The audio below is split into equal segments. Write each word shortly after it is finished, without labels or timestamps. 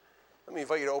Let me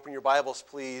invite you to open your Bibles,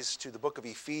 please, to the book of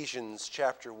Ephesians,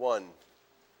 chapter 1.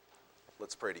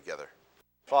 Let's pray together.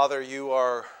 Father, you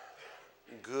are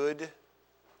good.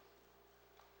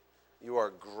 You are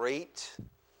great.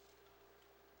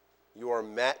 You are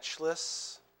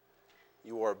matchless.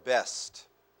 You are best.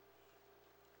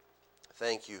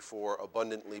 Thank you for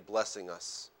abundantly blessing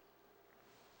us.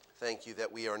 Thank you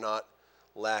that we are not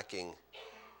lacking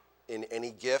in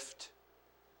any gift.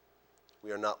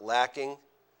 We are not lacking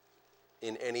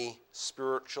in any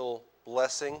spiritual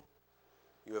blessing.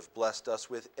 You have blessed us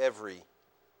with every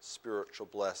spiritual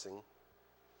blessing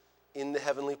in the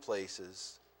heavenly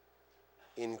places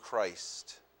in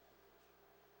Christ.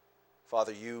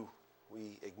 Father,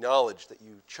 we acknowledge that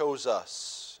you chose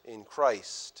us in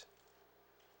Christ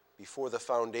before the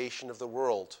foundation of the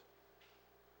world,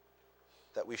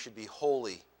 that we should be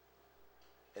holy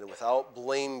and without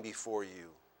blame before you.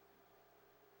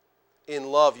 In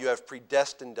love, you have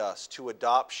predestined us to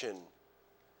adoption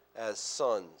as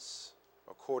sons,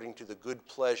 according to the good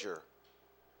pleasure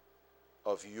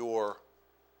of your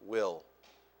will.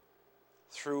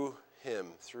 Through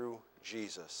him, through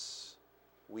Jesus,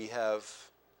 we have,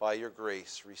 by your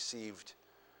grace, received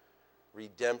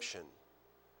redemption.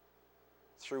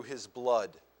 Through his blood,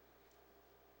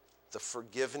 the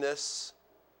forgiveness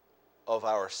of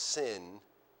our sin,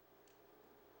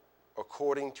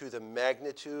 according to the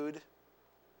magnitude,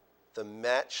 the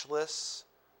matchless,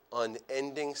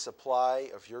 unending supply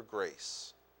of your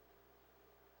grace.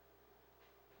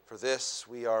 For this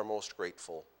we are most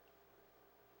grateful.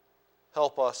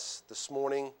 Help us this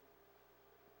morning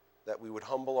that we would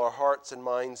humble our hearts and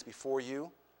minds before you,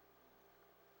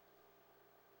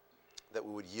 that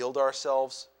we would yield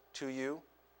ourselves to you,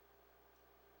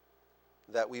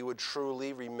 that we would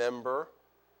truly remember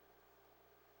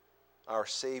our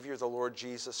Savior, the Lord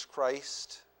Jesus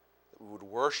Christ, that we would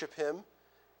worship him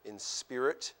in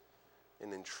spirit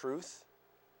and in truth,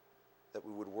 that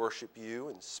we would worship you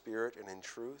in spirit and in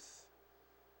truth,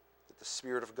 that the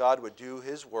Spirit of God would do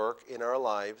his work in our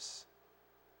lives,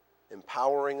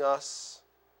 empowering us,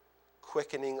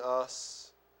 quickening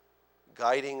us,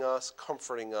 guiding us,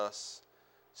 comforting us,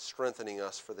 strengthening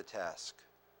us for the task.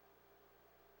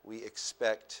 We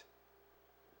expect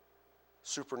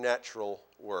supernatural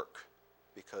work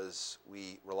because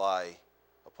we rely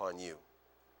upon you.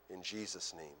 In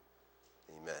Jesus' name,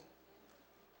 amen.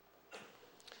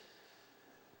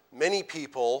 Many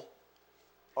people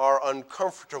are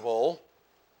uncomfortable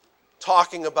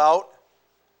talking about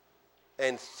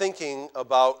and thinking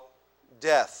about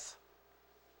death.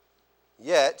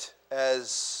 Yet,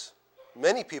 as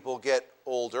many people get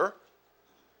older,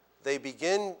 they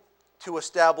begin to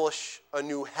establish a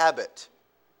new habit.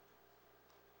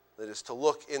 That is to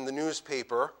look in the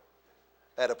newspaper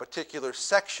at a particular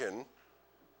section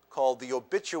called the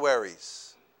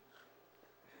obituaries.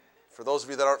 For those of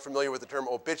you that aren't familiar with the term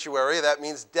obituary, that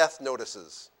means death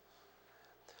notices.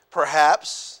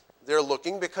 Perhaps they're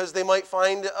looking because they might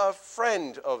find a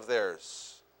friend of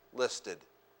theirs listed.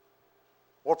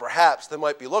 Or perhaps they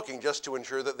might be looking just to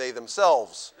ensure that they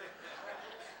themselves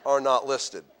are not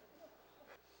listed.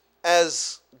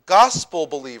 As gospel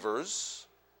believers,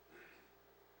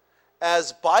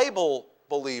 as Bible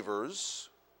believers,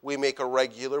 we make a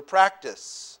regular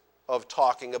practice of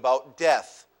talking about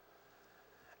death.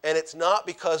 And it's not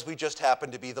because we just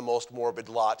happen to be the most morbid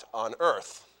lot on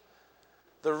earth.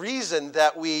 The reason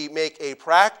that we make a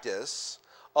practice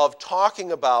of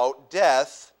talking about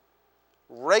death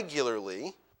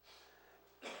regularly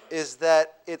is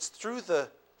that it's through the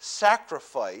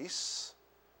sacrifice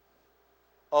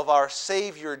of our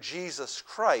Savior Jesus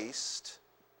Christ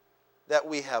that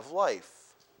we have life.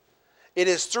 It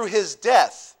is through his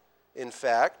death, in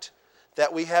fact,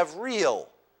 that we have real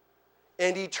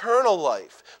and eternal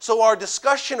life. So our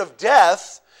discussion of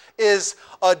death is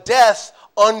a death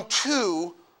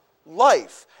unto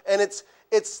life. And it's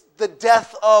the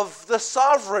death of the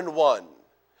sovereign one.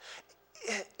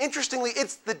 Interestingly,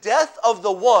 it's the death of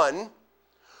the one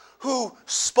who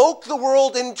spoke the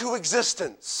world into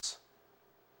existence.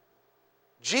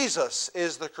 Jesus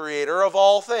is the creator of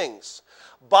all things.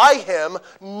 By him,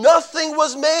 nothing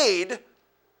was made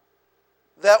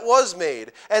that was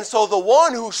made. And so the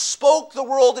one who spoke the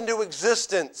world into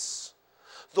existence,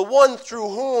 the one through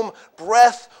whom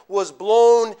breath was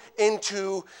blown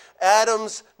into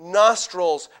Adam's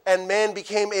nostrils and man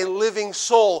became a living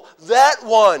soul, that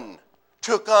one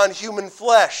took on human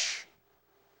flesh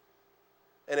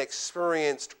and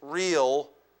experienced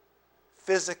real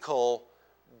physical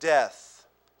death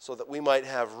so that we might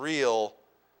have real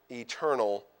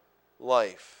eternal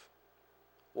life.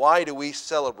 Why do we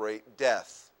celebrate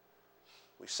death?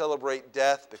 We celebrate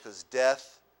death because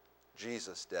death,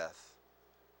 Jesus' death,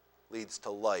 leads to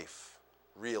life,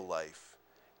 real life,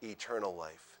 eternal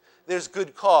life. There's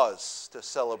good cause to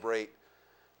celebrate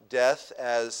death,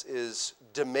 as is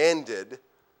demanded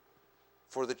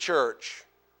for the church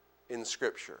in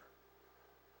Scripture.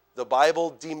 The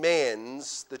Bible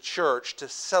demands the church to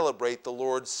celebrate the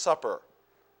Lord's Supper.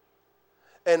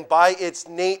 And by its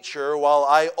nature, while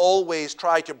I always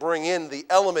try to bring in the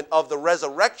element of the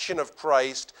resurrection of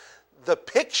Christ, the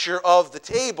picture of the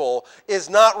table is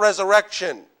not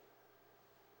resurrection.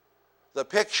 The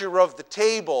picture of the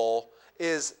table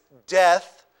is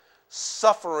death,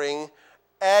 suffering,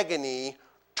 agony,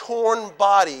 torn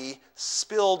body,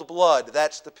 spilled blood.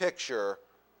 That's the picture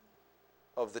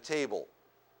of the table.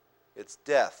 It's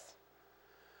death.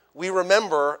 We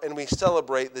remember and we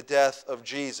celebrate the death of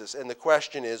Jesus, and the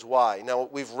question is why? Now,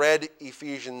 we've read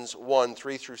Ephesians 1,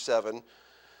 3 through 7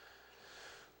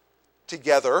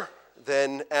 together.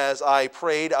 Then, as I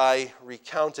prayed, I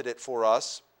recounted it for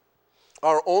us.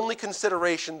 Our only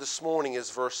consideration this morning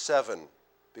is verse 7,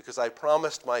 because I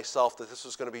promised myself that this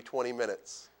was going to be 20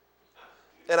 minutes.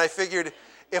 And I figured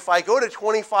if I go to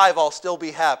 25, I'll still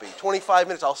be happy. 25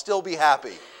 minutes, I'll still be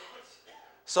happy.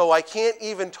 So I can't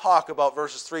even talk about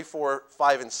verses 3, 4,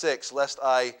 5, and 6, lest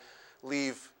I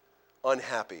leave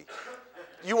unhappy.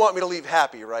 You want me to leave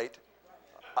happy, right?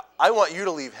 I want you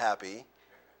to leave happy,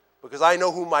 because I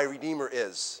know who my Redeemer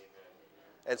is.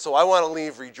 And so I want to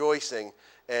leave rejoicing,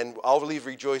 and I'll leave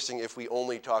rejoicing if we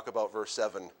only talk about verse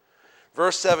 7.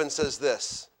 Verse 7 says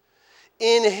this: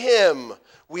 "In him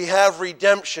we have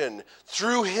redemption,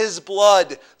 through his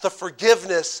blood, the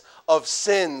forgiveness of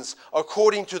sins,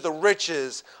 according to the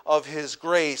riches of his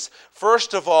grace."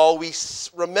 First of all, we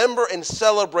remember and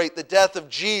celebrate the death of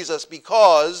Jesus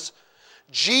because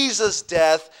Jesus'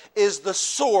 death is the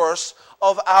source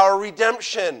of our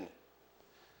redemption.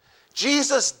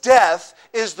 Jesus' death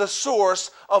is the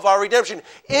source of our redemption.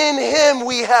 In him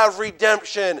we have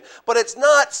redemption, but it's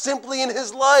not simply in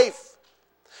his life.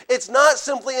 It's not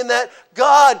simply in that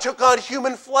God took on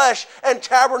human flesh and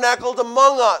tabernacled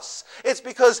among us. It's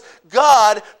because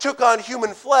God took on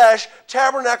human flesh,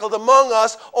 tabernacled among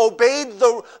us, obeyed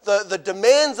the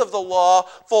demands of the law,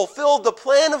 fulfilled the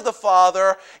plan of the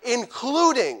Father,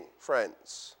 including,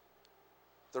 friends,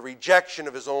 the rejection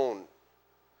of his own.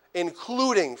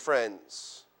 Including,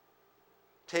 friends,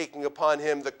 taking upon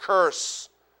him the curse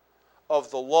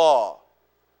of the law.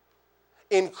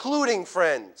 Including,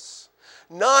 friends,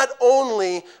 not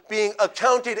only being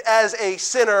accounted as a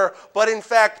sinner, but in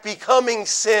fact becoming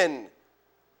sin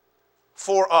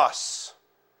for us.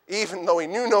 Even though he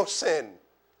knew no sin,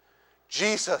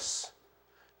 Jesus'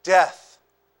 death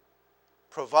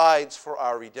provides for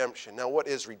our redemption. Now, what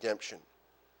is redemption?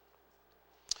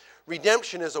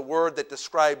 Redemption is a word that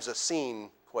describes a scene,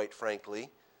 quite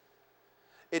frankly.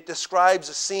 It describes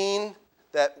a scene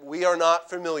that we are not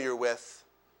familiar with.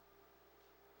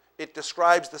 It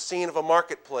describes the scene of a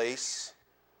marketplace,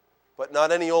 but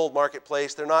not any old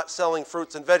marketplace. They're not selling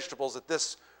fruits and vegetables at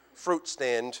this fruit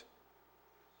stand.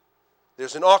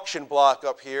 There's an auction block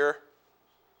up here,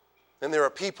 and there are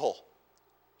people,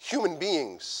 human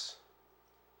beings,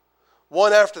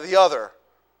 one after the other,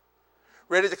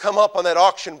 ready to come up on that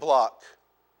auction block.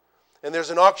 And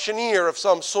there's an auctioneer of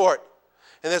some sort.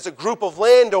 And there's a group of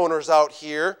landowners out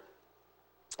here,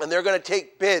 and they're going to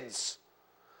take bids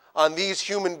on these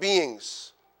human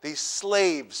beings, these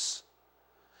slaves.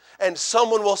 And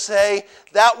someone will say,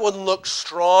 that one looks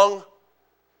strong.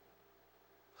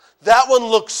 That one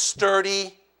looks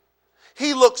sturdy.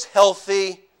 He looks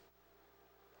healthy.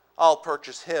 I'll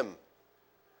purchase him.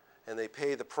 And they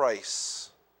pay the price.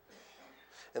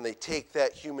 And they take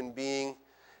that human being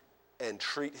and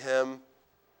treat him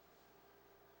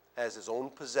as his own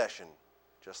possession,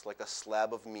 just like a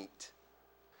slab of meat.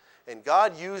 And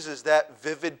God uses that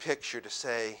vivid picture to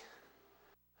say,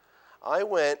 I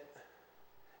went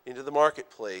into the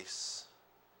marketplace,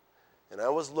 and I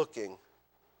was looking,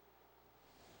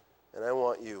 and I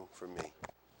want you from me.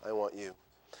 I want you.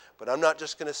 But I'm not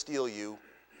just going to steal you.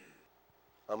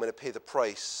 I'm going to pay the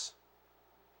price.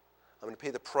 I'm going to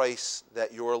pay the price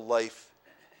that your life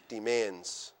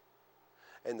demands.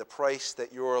 And the price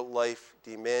that your life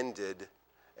demanded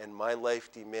and my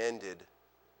life demanded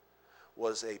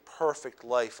was a perfect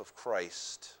life of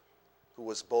Christ, who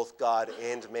was both God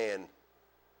and man.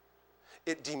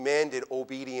 It demanded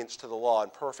obedience to the law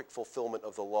and perfect fulfillment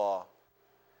of the law.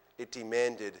 It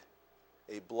demanded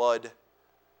a blood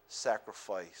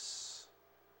sacrifice.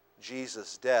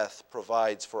 Jesus' death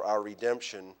provides for our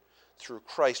redemption. Through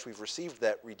Christ, we've received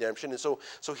that redemption. And so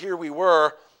here we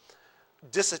were,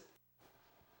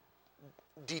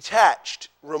 detached,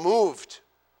 removed.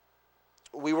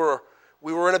 We were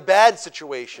in a bad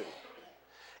situation.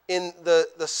 In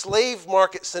the slave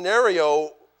market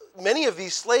scenario, many of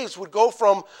these slaves would go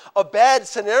from a bad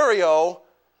scenario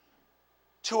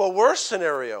to a worse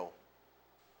scenario.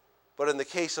 But in the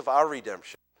case of our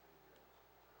redemption,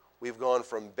 we've gone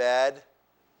from bad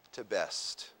to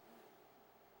best.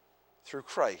 Through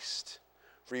Christ,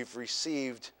 we've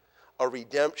received a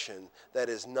redemption that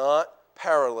is not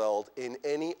paralleled in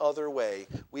any other way.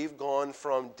 We've gone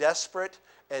from desperate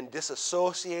and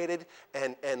disassociated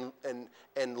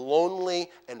and lonely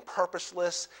and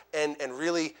purposeless and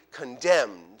really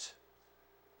condemned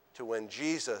to when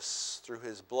Jesus, through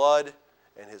his blood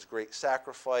and his great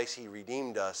sacrifice, he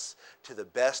redeemed us to the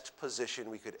best position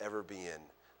we could ever be in.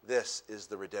 This is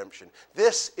the redemption.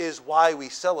 This is why we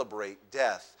celebrate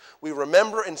death. We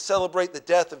remember and celebrate the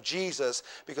death of Jesus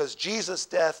because Jesus'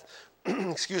 death,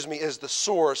 is the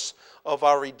source of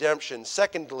our redemption.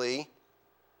 Secondly,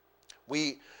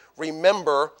 we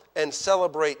remember and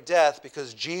celebrate death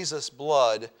because Jesus'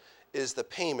 blood is the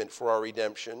payment for our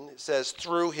redemption. It says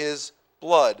through his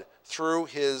blood, through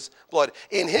his blood.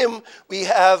 In him we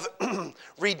have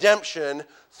redemption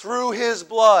through his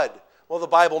blood. Well, the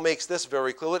Bible makes this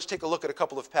very clear. Let's take a look at a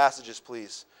couple of passages,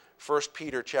 please. 1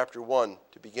 Peter chapter 1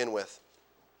 to begin with.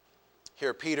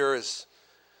 Here Peter is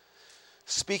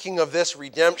speaking of this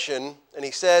redemption, and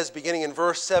he says, beginning in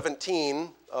verse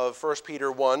 17 of 1 Peter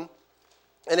 1,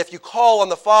 "And if you call on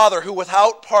the Father who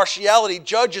without partiality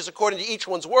judges according to each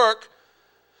one's work,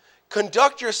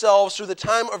 conduct yourselves through the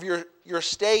time of your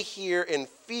stay here in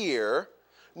fear,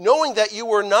 knowing that you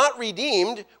were not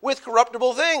redeemed with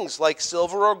corruptible things like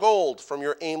silver or gold from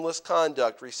your aimless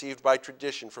conduct received by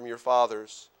tradition from your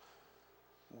fathers,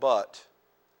 but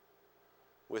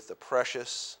with the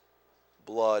precious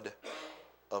blood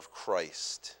of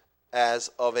Christ, as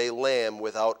of a lamb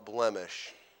without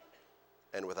blemish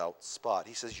and without spot."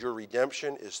 He says your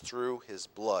redemption is through his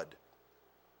blood.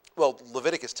 Well,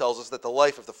 Leviticus tells us that the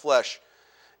life of the flesh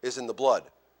is in the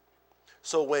blood.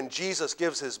 So when Jesus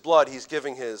gives his blood, he's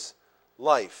giving his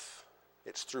life.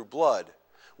 It's through blood.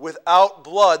 Without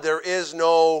blood, there is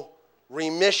no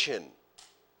remission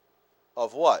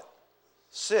of what?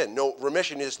 Sin. No,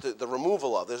 remission is the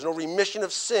removal of. There's no remission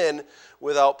of sin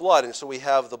without blood. And so we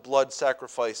have the blood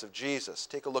sacrifice of Jesus.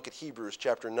 Take a look at Hebrews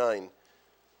chapter 9.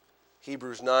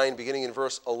 Hebrews 9, beginning in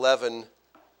verse 11.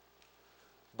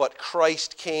 "But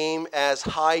Christ came as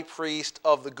high priest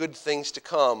of the good things to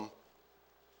come,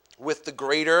 with the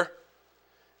greater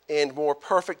and more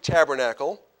perfect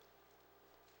tabernacle,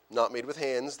 not made with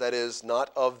hands, that is, not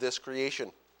of this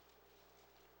creation,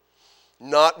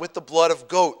 not with the blood of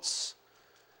goats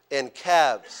and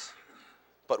calves,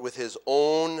 but with his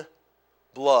own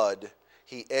blood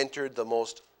he entered the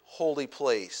most holy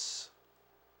place."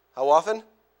 How often?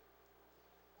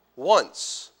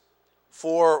 Once.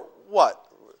 For what?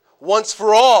 Once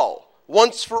for all.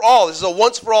 Once for all. This is a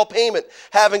once for all payment,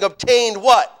 having obtained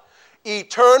what?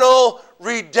 Eternal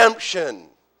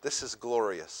redemption. This is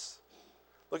glorious.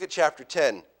 Look at chapter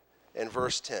 10 and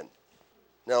verse 10.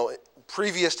 Now,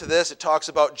 previous to this, it talks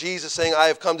about Jesus saying, "I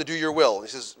have come to do your will." He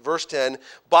says, verse 10,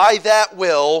 "By that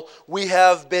will we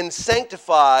have been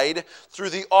sanctified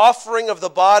through the offering of the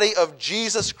body of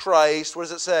Jesus Christ." What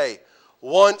does it say?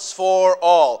 Once for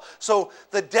all. So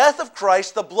the death of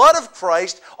Christ, the blood of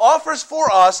Christ, offers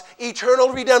for us eternal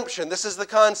redemption. This is the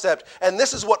concept. And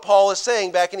this is what Paul is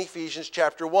saying back in Ephesians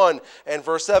chapter 1 and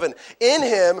verse 7. In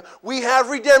him we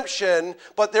have redemption,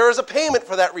 but there is a payment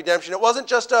for that redemption. It wasn't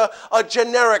just a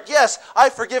generic, yes, I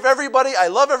forgive everybody, I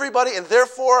love everybody, and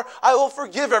therefore I will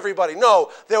forgive everybody.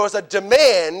 No, there was a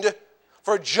demand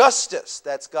for justice.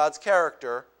 That's God's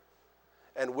character.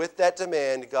 And with that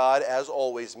demand, God, as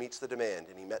always, meets the demand.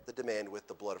 And he met the demand with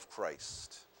the blood of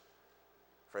Christ.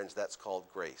 Friends, that's called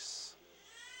grace.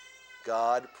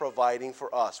 God providing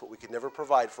for us what we could never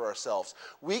provide for ourselves.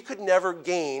 We could never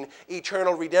gain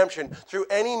eternal redemption through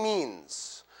any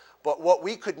means. But what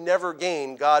we could never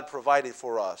gain, God provided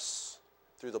for us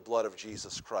through the blood of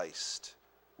Jesus Christ.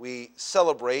 We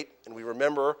celebrate and we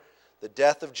remember the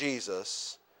death of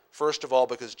Jesus, first of all,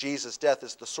 because Jesus' death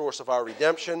is the source of our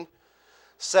redemption.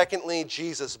 Secondly,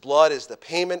 Jesus' blood is the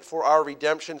payment for our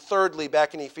redemption. Thirdly,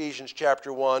 back in Ephesians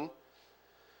chapter 1,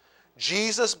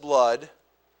 Jesus' blood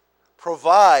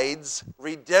provides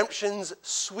redemption's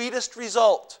sweetest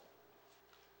result,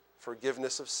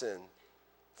 forgiveness of sin.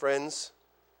 Friends,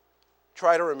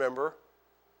 try to remember.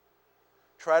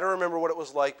 Try to remember what it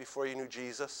was like before you knew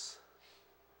Jesus.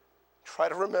 Try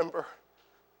to remember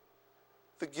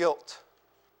the guilt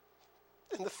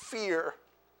and the fear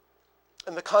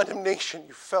and the condemnation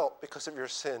you felt because of your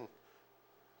sin.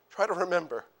 Try to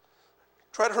remember.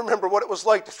 Try to remember what it was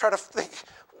like to try to think,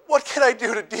 what can I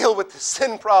do to deal with this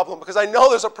sin problem? Because I know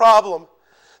there's a problem.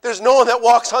 There's no one that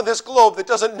walks on this globe that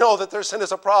doesn't know that their sin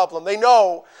is a problem. They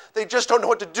know. They just don't know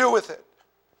what to do with it.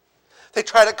 They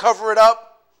try to cover it up.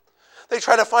 They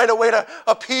try to find a way to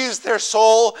appease their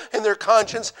soul and their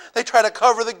conscience. They try to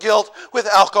cover the guilt with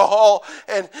alcohol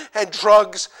and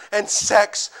drugs and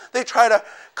sex. They try to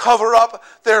cover up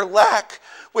their lack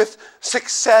with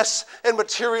success and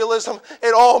materialism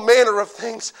and all manner of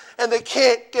things. And they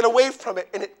can't get away from it.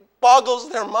 And it boggles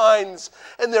their minds.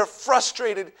 And they're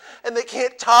frustrated. And they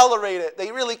can't tolerate it.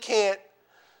 They really can't.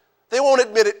 They won't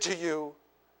admit it to you.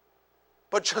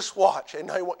 But just watch.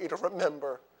 And I want you to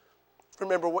remember.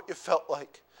 Remember what you felt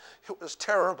like. It was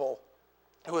terrible.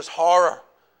 It was horror.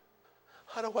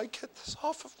 How do I get this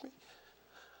off of me?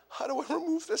 How do I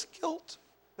remove this guilt?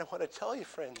 And I want to tell you,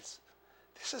 friends,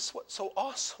 this is what's so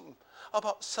awesome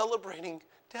about celebrating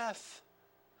death.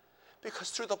 Because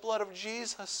through the blood of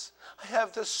Jesus, I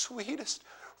have the sweetest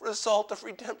result of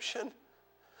redemption.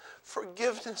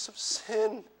 Forgiveness of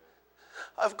sin.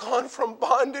 I've gone from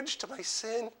bondage to my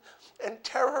sin and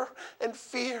terror and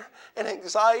fear and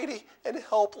anxiety and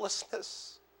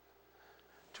helplessness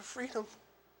to freedom.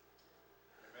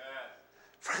 Amen.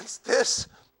 Friends, this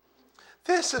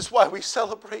is why we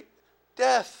celebrate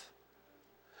death.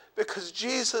 Because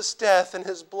Jesus' death and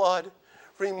his blood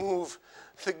remove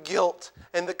the guilt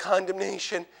and the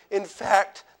condemnation. In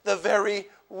fact, the very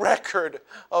record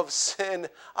of sin.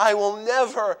 I will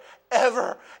never,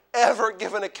 ever, ever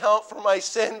give an account for my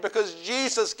sin because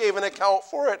Jesus gave an account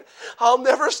for it. I'll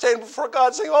never stand before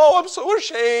God saying, oh, I'm so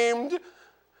ashamed.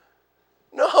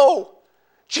 No.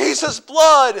 Jesus'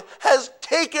 blood has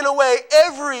taken away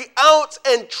every ounce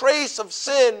and trace of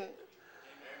sin. Amen,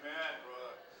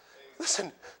 brother.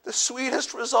 Listen, the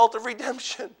sweetest result of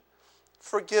redemption,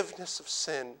 forgiveness of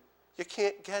sin. You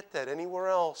can't get that anywhere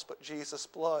else but Jesus'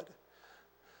 blood.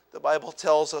 The Bible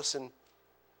tells us in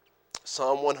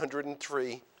Psalm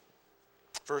 103,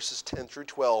 verses 10 through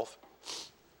 12,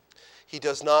 he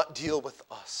does not deal with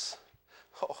us.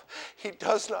 Oh, he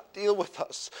does not deal with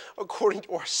us according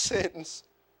to our sins,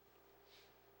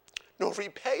 nor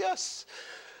repay us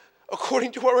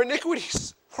according to our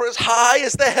iniquities. For as high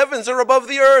as the heavens are above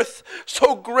the earth,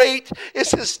 so great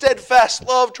is his steadfast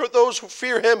love toward those who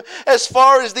fear him, as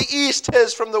far as the east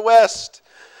is from the west.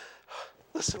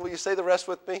 Listen, will you say the rest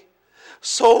with me?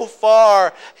 So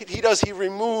far, he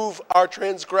remove our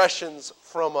transgressions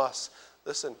from us.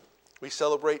 Listen, we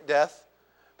celebrate death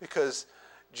because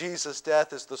Jesus'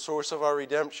 death is the source of our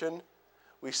redemption.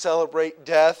 We celebrate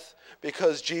death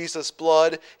because Jesus'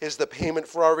 blood is the payment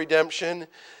for our redemption.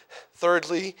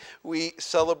 Thirdly, we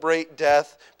celebrate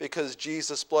death because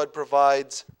Jesus' blood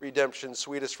provides redemption's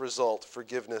sweetest result,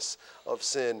 forgiveness of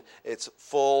sin. It's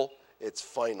full, it's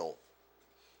final.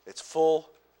 It's full,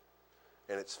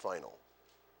 and it's final.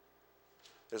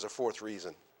 There's a fourth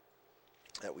reason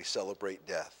that we celebrate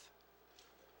death.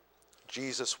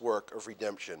 Jesus' work of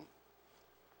redemption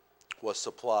was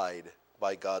supplied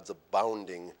by God's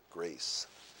abounding grace.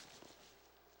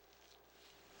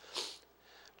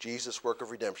 Jesus' work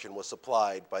of redemption was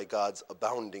supplied by God's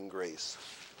abounding grace.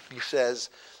 He says,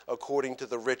 according to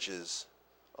the riches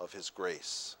of his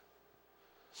grace.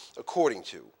 According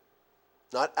to.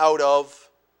 Not out of,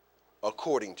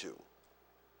 according to.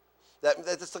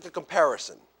 That's like a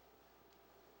comparison.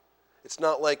 It's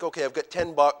not like, okay, I've got $10,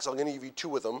 I'm going to give you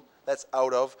 2 of them. That's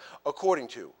out of, according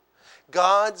to.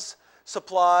 God's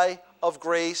supply of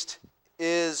grace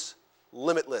is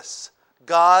limitless.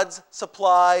 God's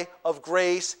supply of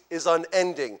grace is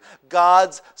unending.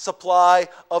 God's supply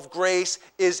of grace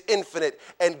is infinite.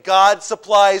 And God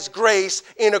supplies grace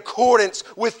in accordance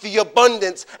with the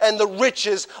abundance and the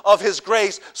riches of his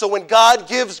grace. So when God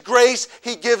gives grace,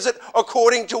 he gives it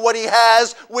according to what he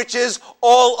has, which is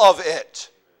all of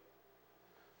it.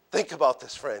 Think about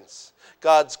this, friends.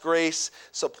 God's grace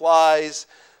supplies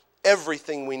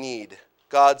everything we need.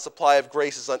 God's supply of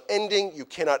grace is unending. You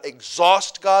cannot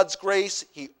exhaust God's grace.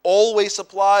 He always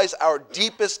supplies our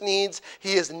deepest needs.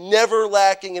 He is never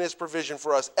lacking in his provision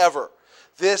for us, ever.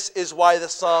 This is why the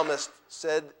psalmist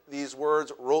said these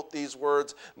words, wrote these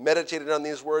words, meditated on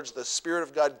these words. The Spirit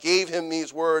of God gave him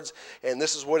these words, and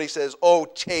this is what he says, oh,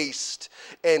 taste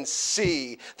and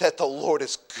see that the Lord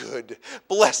is good.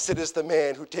 Blessed is the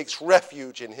man who takes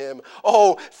refuge in him.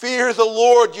 Oh, fear the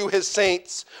Lord, you his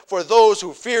saints, for those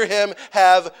who fear him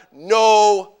have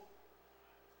no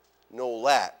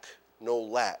lack.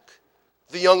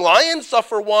 The young lions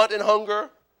suffer want and hunger,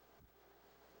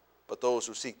 but those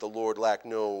who seek the Lord lack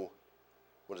no,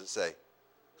 what does it say?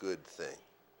 Good thing.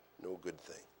 No good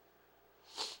thing.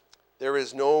 There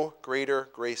is no greater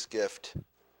grace gift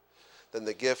than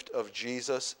the gift of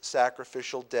Jesus'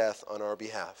 sacrificial death on our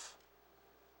behalf.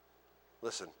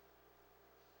 Listen,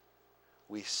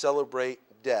 we celebrate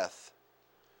death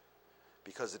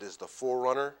because it is the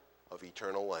forerunner of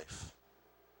eternal life.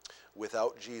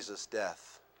 Without Jesus'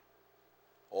 death,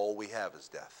 all we have is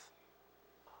death.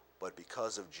 But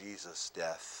because of Jesus'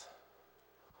 death,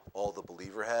 all the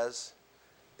believer has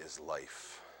is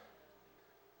life.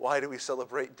 Why do we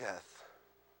celebrate death?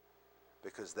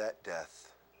 Because that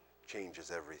death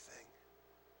changes everything.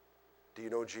 Do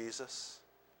you know Jesus?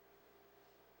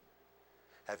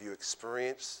 Have you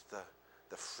experienced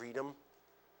the freedom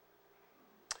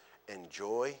and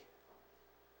joy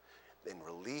and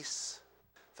release,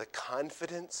 the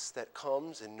confidence that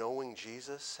comes in knowing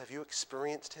Jesus? Have you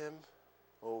experienced him?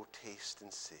 Oh, taste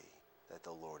and see that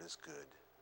the Lord is good.